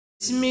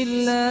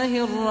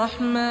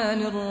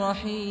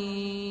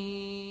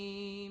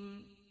बिस्मिल्लाहिर्रहमानिर्रहीम।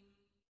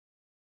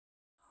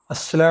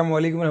 अस्सलामु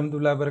अलैकुम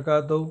रहमतुल्लाहि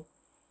वबरकातुहू।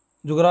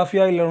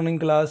 जोग्राफ़िया लर्निंग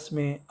क्लास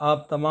में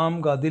आप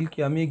तमाम का दिल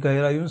की अमीर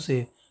गहराइयों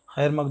से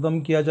खैर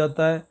मकदम किया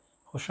जाता है।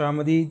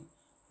 खुशामदीद,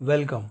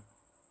 वेलकम।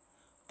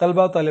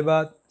 तलबा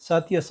तलिबात,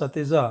 साथी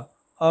असातिज़ा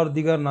और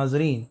दीगर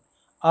नाजरीन,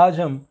 आज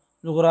हम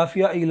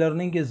जोग्राफ़िया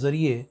लर्निंग के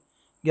ज़रिए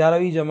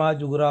 11वीं जमात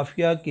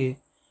जोग्राफ़िया के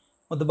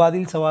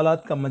मुतबादिल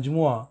सवालात का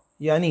मजमुआ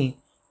यानी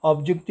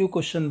ऑब्जेक्टिव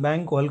क्वेश्चन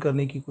बैंक को हल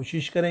करने की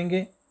कोशिश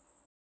करेंगे।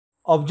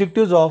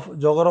 ऑब्जेक्टिव्स ऑफ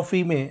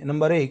जोग्राफ़ी में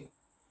number 1,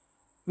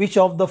 which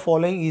of the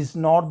following is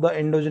not the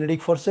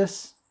endogenetic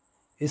forces?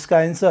 इसका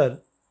आंसर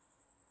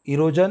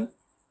इरोजन।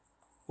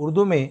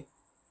 उर्दू में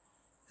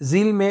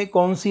झील में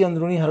कौन सी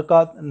अंदरूनी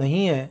हरकत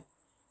नहीं है?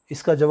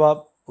 इसका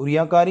जवाब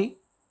उरियाकारी।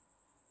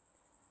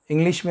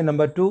 इंग्लिश में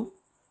number 2,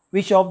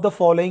 which of the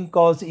following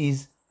cause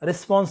is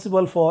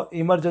responsible for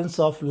emergence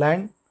of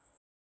land?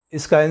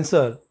 इसका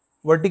answer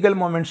vertical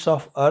moments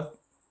of earth.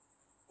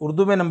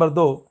 Urdu में नंबर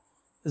 2,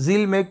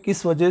 झील में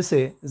किस वजह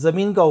से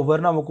ज़मीन का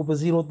उभरना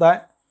वक़ूफ़पज़ीर होता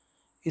है?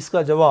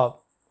 इसका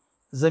जवाब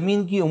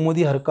ज़मीन की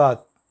उमूदी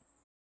हरकत।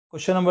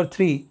 Question number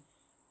 3,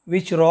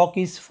 which rock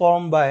is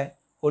form by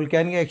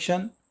volcanic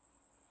action?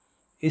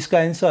 इसका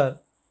आंसर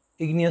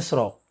इग्नियस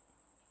रॉक।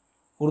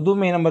 उर्दू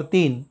में नंबर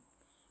 3,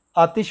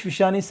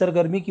 आतिशफ़िशानी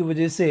सरगर्मी की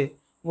वजह से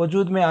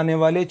वजूद में आने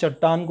वाले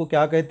चट्टान को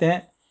क्या कहते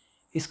हैं?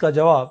 इसका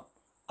जवाब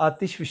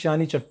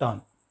आतिशफ़िशानी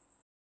चट्टान।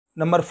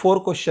 Number 4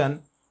 question,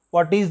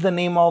 what is the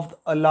name of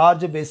a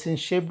large basin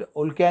shaped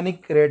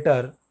volcanic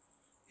crater?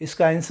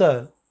 इसका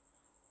आंसर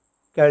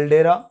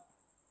कैल्डेरा।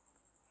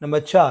 नंबर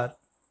 4,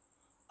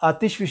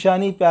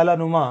 आतिशफ़िशानी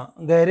प्यालानुमा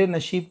गहरे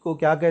नशीब को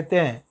क्या कहते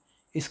हैं?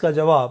 इसका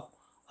जवाब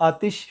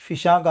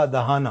आतिशफ़िशां का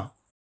दहाना।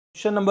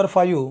 Question number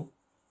 5,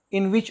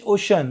 in which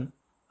ocean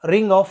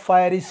ring of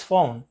fire is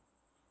found?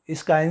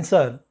 इसका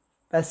आंसर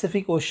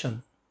पैसिफिक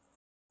ओशन।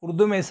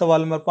 उर्दू में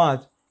सवाल नंबर 5,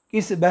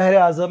 किस बहर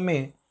आज़म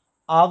में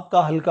आग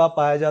का हल्का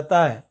पाया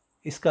जाता है?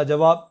 इसका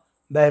जवाब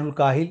बहरुल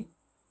काहिल।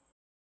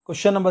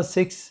 Question number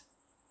 6,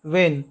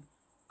 when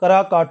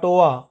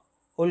कराकाटोआ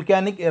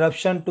volcanic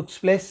eruption takes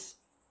place?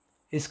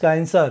 इसका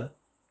आंसर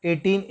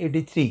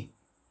 1883।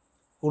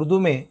 उर्दू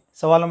में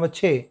सवाल नंबर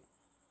 6,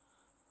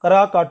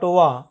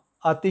 कराकाटोआ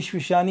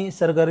आतिशफ़िशानी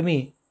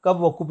सरगर्मी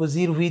कब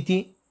वक़ूफ़पज़ीर हुई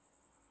थी?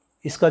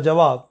 इसका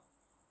जवाब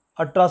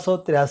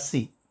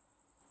 1883।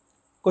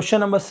 Question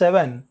number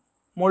 7,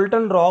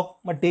 molten rock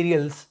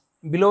materials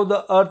below the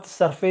earth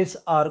surface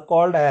are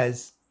called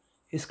as?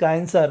 इसका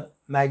आंसर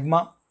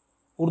मैग्मा।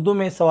 उर्दू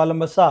में सवाल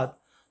नंबर 7,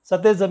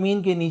 सतह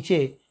ज़मीन के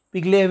नीचे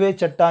पिघले हुए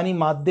चट्टानी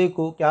मादे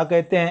को क्या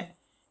कहते हैं?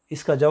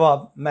 इसका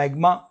जवाब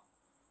magma.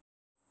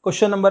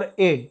 Question number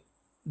 8,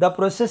 the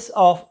process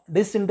of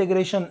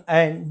disintegration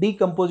and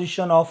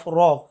decomposition of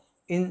rock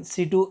in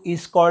Situ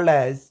is called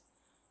as?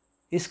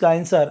 इसका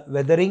आंसर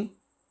वेदरिंग।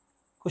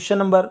 क्वेश्चन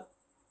नंबर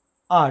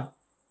 8,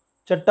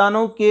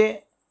 चट्टानों के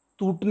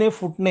टूटने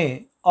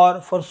फूटने और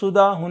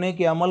फरसुदा होने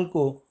के अमल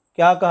को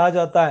क्या कहा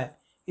जाता है?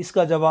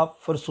 इसका जवाब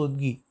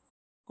फरसुदगी।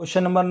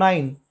 Question number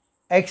 9,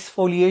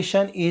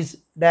 exfoliation is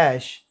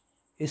dash?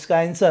 इसका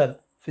आंसर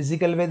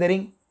फिज़िकल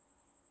वेदरिंग।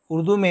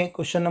 उर्दू में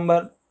क्वेश्चन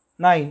नंबर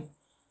 9,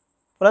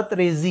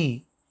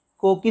 परतरेज़ी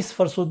को किस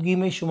फरसुदगी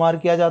में शुमार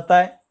किया जाता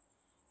है?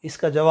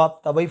 इसका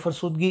जवाब तबई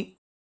फरसुदगी।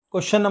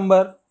 Question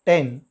number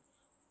 10,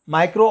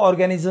 micro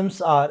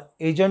organisms are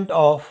agent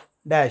of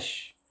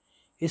dash?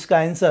 इसका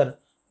आंसर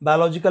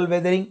बायोलॉजिकल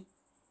वेदरिंग।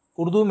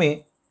 उर्दू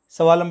में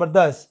सवाल नंबर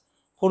 10,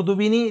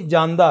 खुर्दबीनी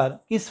जानदार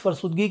किस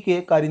फरसुदगी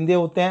के कारिंदे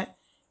होते हैं?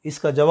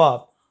 इसका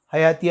जवाब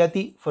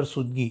हयातियाती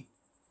फरसुदगी।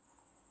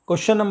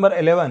 Question number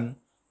 11,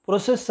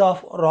 process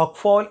of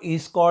rockfall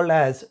is called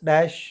as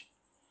dash?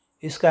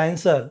 इसका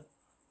आंसर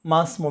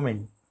मास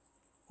मोमेंट।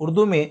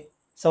 उर्दू में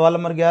सवाल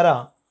नंबर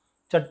 11,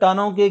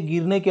 चट्टानों के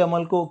गिरने के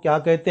अमल को क्या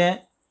कहते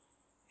हैं?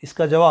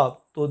 इसका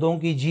जवाब तोदों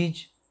की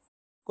झीज।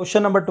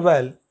 Question number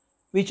 12,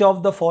 which of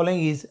the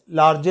following is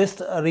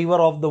largest river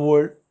of the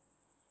world?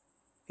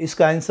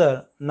 इसका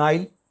आंसर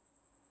नाइल।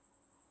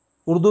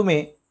 उर्दू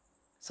में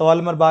सवाल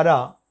नंबर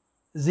 12,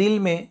 झील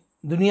में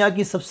दुनिया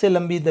की सबसे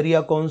लंबी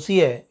दरिया कौन सी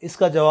है?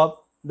 इसका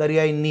जवाब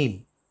दरियाई नील।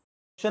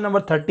 Question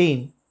number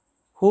 13,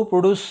 who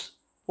produce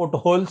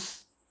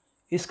पोटहोल्स?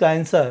 इसका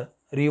आंसर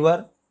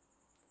रिवर।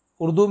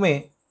 उर्दू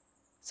में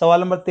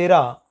सवाल नंबर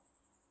 13,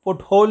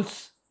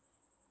 पोटहोल्स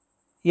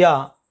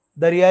या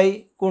दरियाई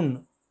कुंड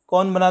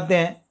कौन बनाते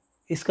हैं?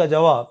 इसका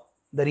जवाब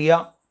दरिया।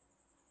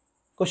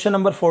 Question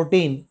number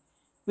 14,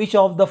 which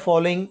of the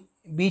following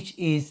beach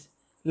is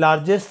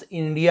largest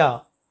in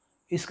India?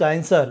 इसका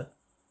आंसर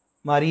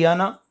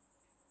मारियाना।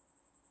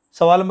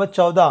 सवाल नंबर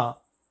 14,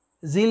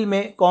 झील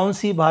में कौन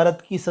सी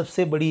भारत की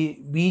सबसे बड़ी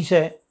बीच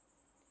है?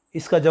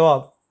 इसका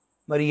जवाब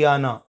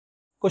Mariana.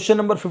 Question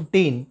number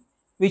 15,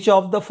 which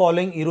of the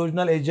following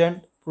erosional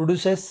agent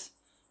produces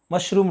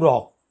mushroom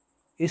rock?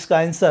 इसका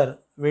आंसर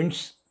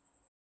विंड्स।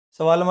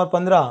 सवाल नंबर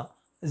 15,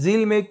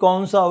 झील में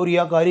कौन सा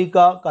उरियाकारी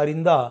का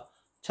कारिंदा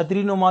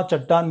छतरीनुमा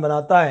चट्टान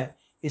बनाता है?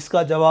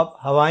 इसका जवाब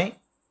हवाएं।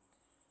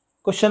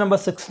 Question number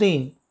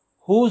 16,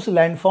 whose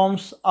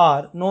landforms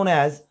are known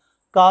as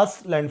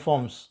karst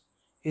landforms?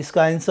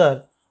 इसका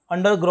आंसर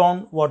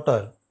अंडरग्राउंड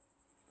वाटर।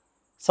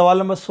 सवाल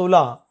नंबर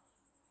 16,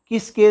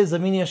 किसके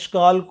ज़मीनी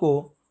अशकाल को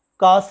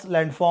कास्ट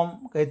लैंडफॉर्म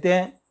कहते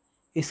हैं?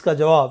 इसका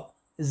जवाब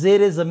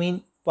ज़ेर ज़मीन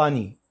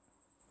पानी।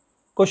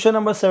 Question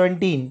number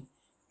 17,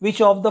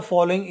 which of the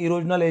following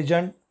erosional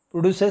agent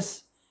produces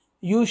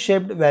U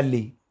shaped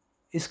valley?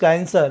 इसका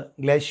आंसर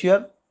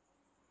ग्लेशियर।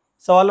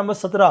 सवाल नंबर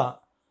 17,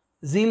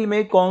 झील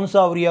में कौन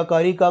सा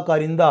उरियाकारी का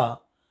कारिंदा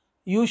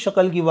यू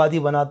शक्ल की वादी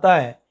बनाता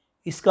है?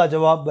 इसका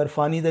जवाब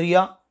बर्फानी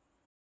दरिया।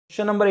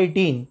 Question number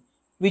 18,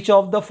 which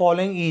of the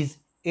following is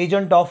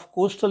agent of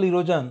coastal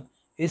erosion?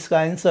 इसका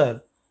आंसर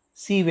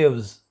सी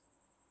वेव्स।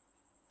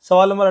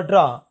 सवाल नंबर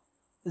 18,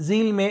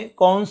 झील में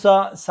कौन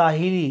सा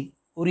साहिली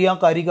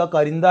उरियाकारी का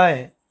कारिंदा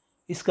है?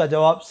 इसका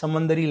जवाब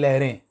समंदरी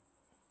लहरें।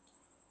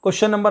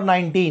 Question number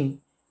 19,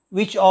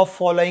 which of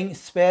following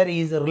spare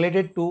is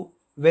related to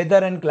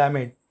weather and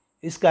climate?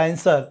 इसका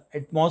आंसर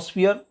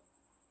एटमॉस्फियर।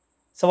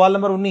 सवाल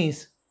नंबर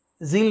 19,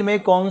 झील में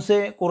कौन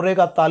से कुर्रे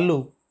का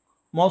ताल्लुक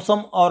मौसम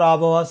और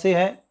आबहवा से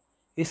है?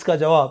 इसका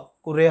जवाब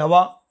कुर्रे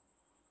हवा।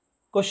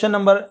 Question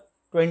number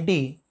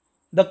 20,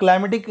 the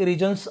climatic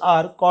regions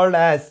are called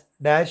as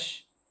dash?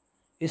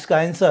 इसका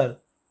आंसर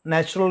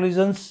नेचुरल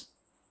रीजन्स।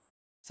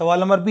 सवाल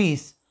नंबर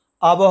 20,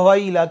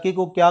 आबहवाई इलाके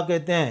को क्या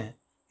कहते हैं?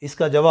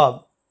 इसका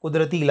जवाब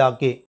कुदरती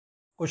इलाके।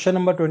 Question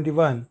number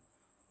 21,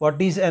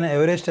 what is an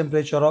average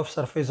temperature of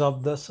surface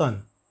of the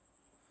सन?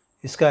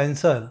 इसका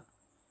आंसर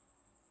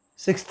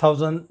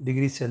 6000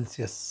 डिग्री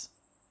सेल्सियस।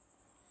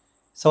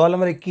 सवाल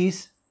नंबर 21,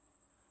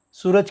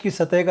 सूरज की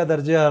सतह का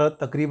दर्जे हरारत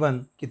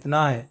तकरीबन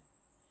कितना है?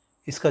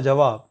 इसका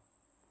जवाब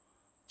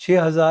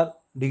 6000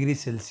 degree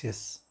Celsius.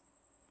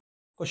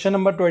 Question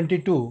number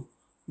 22,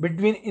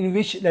 between in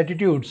which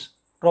latitudes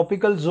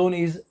tropical zone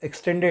is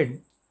extended?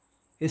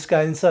 इसका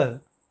answer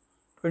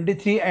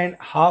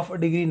 23.5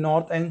 degree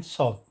north and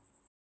south.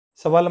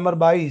 सवाल नंबर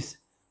 22,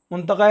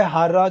 मुंतक़ा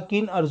हार्रा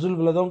किन अर्जुल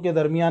बलदों के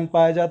दरमियान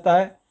पाया जाता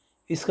है?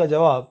 इसका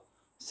जवाब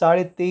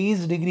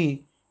 23.5 डिग्री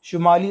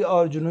शुमाली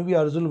और जनूबी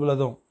अर्जुल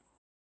बलदों।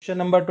 Question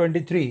number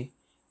 23,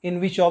 in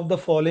which of the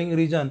following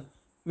reason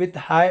with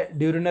high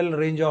diurnal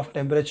range of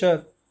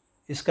temperature?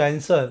 इसका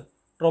आंसर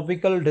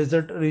ट्रॉपिकल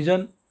डेजर्ट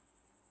रीजन।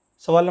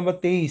 सवाल नंबर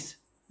 23,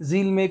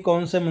 झील में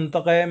कौन से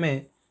मुंतक़े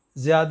में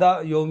ज़्यादा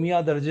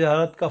योमिया दर्जे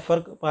हरारत का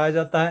फ़र्क पाया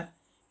जाता है?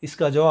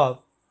 इसका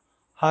जवाब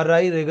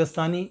हार्राई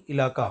रेगिस्तानी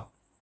इलाका।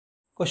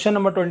 Question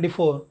number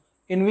 24,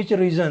 in which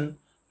region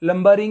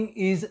lumbering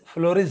is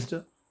flourished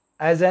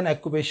as an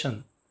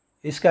occupation?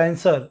 इसका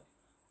आंसर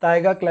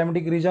ताइगा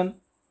क्लाइमेटिक रीजन।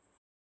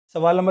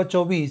 सवाल नंबर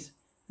 24,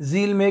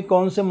 झील में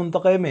कौन से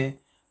मुंतक़े में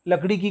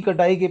लकड़ी की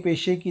कटाई के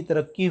पेशे की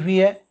तरक्की हुई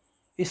है?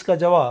 इसका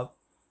जवाब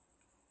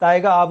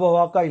ताइगा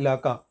आबहवा का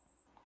इलाका।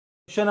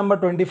 Question number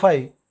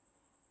 25,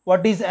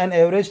 what is an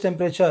average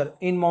temperature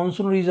in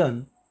monsoon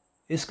reason?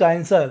 इसका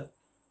आंसर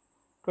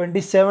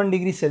 27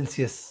 डिग्री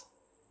सेल्सियस।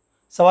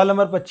 सवाल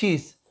नंबर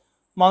 25,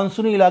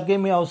 मानसूनी इलाके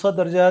में औसत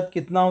दर्जा हरारत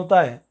कितना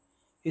होता है?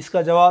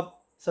 इसका जवाब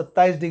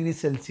 27 degree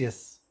Celsius.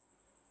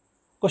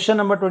 Question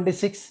number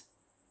 26,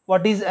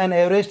 what is an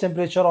average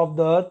temperature of the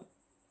earth?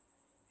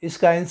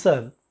 इसका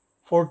आंसर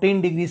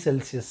 14 डिग्री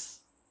सेल्सियस।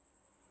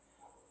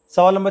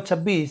 सवाल नंबर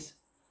 26,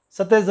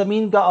 सतह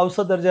ज़मीन का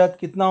औसत दर्जा हरारत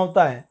कितना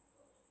होता है?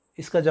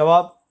 इसका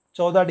जवाब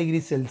 14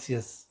 degree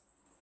Celsius.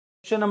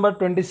 Question number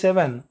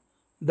 27,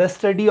 the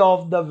study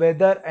of the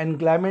weather and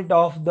climate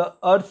of the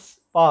earth's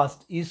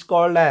past is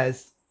called as?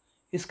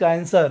 इसका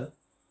आंसर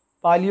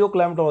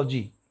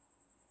पालियोक्लाइमेटोलॉजी।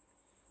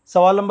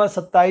 सवाल नंबर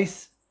 27,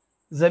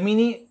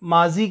 ज़मीनी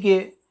माजी के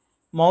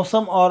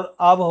मौसम और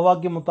आब हवा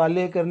के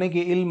मुताले करने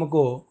के इल्म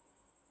को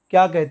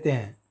क्या कहते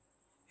हैं?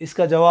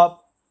 इसका जवाब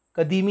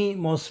कदीमी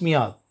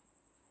मौसमियात।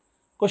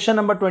 Question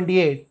number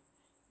 28,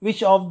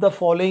 which of the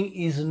following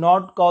is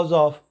not cause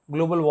of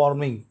global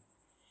warming?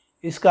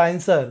 इसका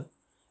answer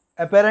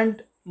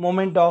apparent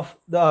moment of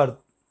the earth.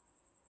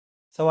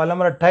 सवाल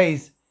नंबर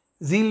 28,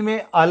 झील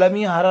में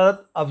आलमी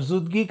हरारत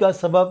अफजूदगी का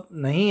सबब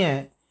नहीं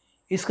है?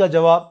 इसका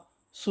जवाब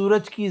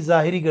सूरज की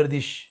ज़ाहिरी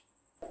गर्दिश।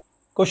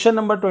 Question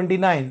number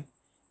 29,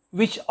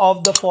 which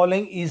of the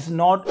following is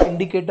not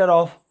indicator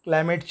of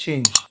climate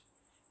change?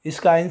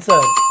 इसका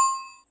answer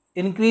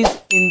increase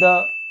in the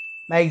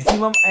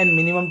maximum and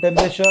minimum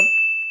temperature.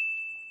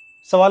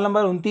 सवाल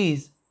नंबर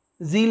 29,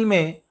 झील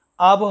में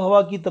आब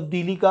हवा की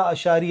तब्दीली का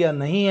अशारिया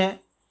नहीं है?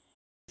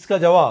 इसका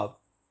जवाब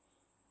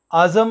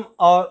आज़म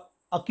और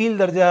अकील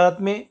दर्जा हरारत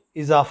में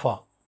इजाफ़ा।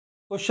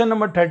 Question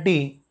number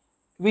 30,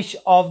 which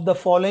of the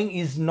following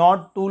is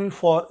not tool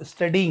for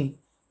studying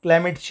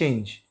climate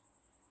change?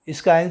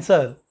 इसका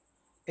आंसर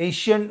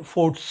एशियन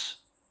फोर्ट्स।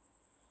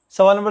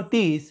 सवाल नंबर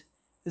 30,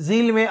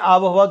 झील में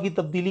आब हवा की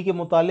तब्दीली के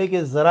मुताले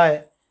के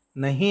ज़राए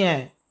नहीं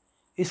हैं?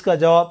 इसका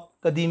जवाब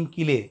कदीम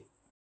किले।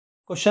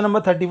 Question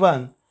number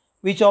 31,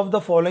 which of the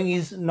following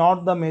is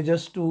not the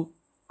measures to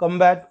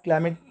combat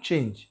climate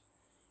change?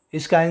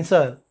 इसका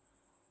answer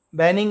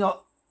banning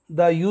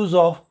the use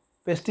of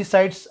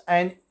pesticides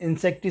and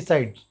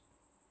insecticides.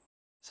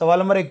 सवाल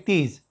नंबर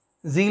 31,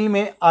 झील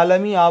में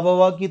आलमी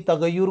आबहवा की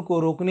तगय्युर को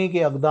रोकने के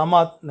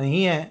इक़दामात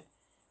नहीं हैं?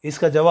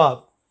 इसका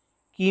जवाब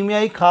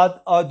कीमियाई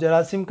खाद और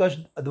जरासीम कश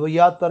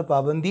अद्वियात पर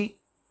पाबंदी।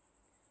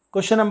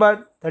 Question number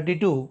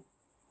 32,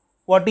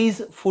 what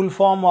is full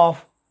form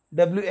of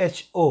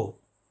WHO?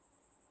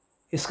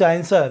 इसका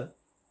आंसर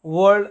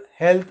वर्ल्ड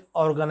हेल्थ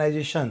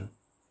ऑर्गेनाइजेशन।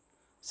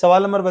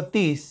 सवाल नंबर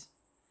 32,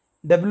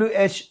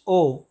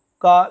 WHO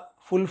का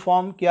फुल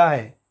फॉर्म क्या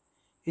है?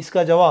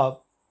 इसका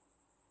जवाब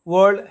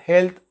world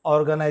health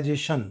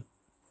organisation.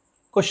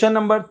 Question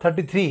number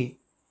 33,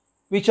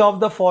 which of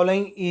the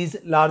following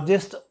is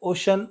largest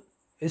ocean?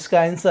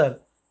 इसका आंसर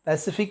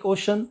पैसिफिक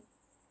ओशन।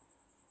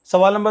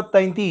 सवाल number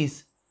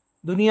 33,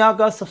 दुनिया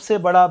का सबसे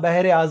बड़ा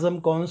बहर आज़म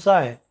कौन सा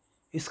है?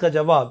 इसका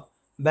जवाब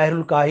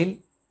बहरुल काहिल।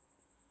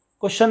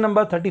 Question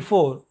number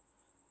 34,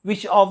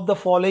 which of the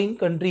following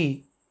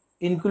country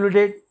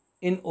included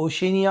in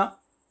Oceania?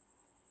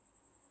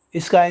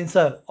 इसका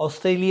आंसर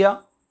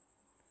ऑस्ट्रेलिया।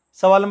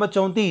 सवाल नंबर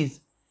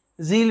 34,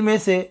 झील में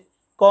से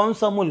कौन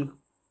सा मुल्क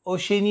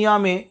ओशिनिया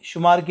में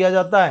शुमार किया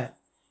जाता है?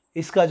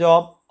 इसका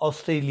जवाब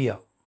ऑस्ट्रेलिया।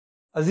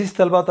 अज़ीज़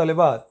तलबा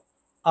तलबात,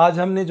 आज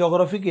हमने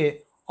जोग्राफ़ी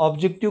के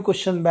ऑब्जेक्टिव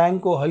क्वेश्चन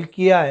बैंक को हल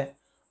किया है।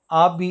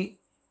 आप भी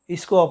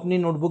इसको अपनी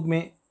नोटबुक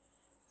में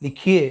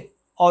लिखिए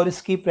और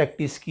इसकी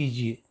प्रैक्टिस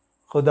कीजिए।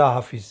 खुदा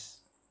हाफिज़।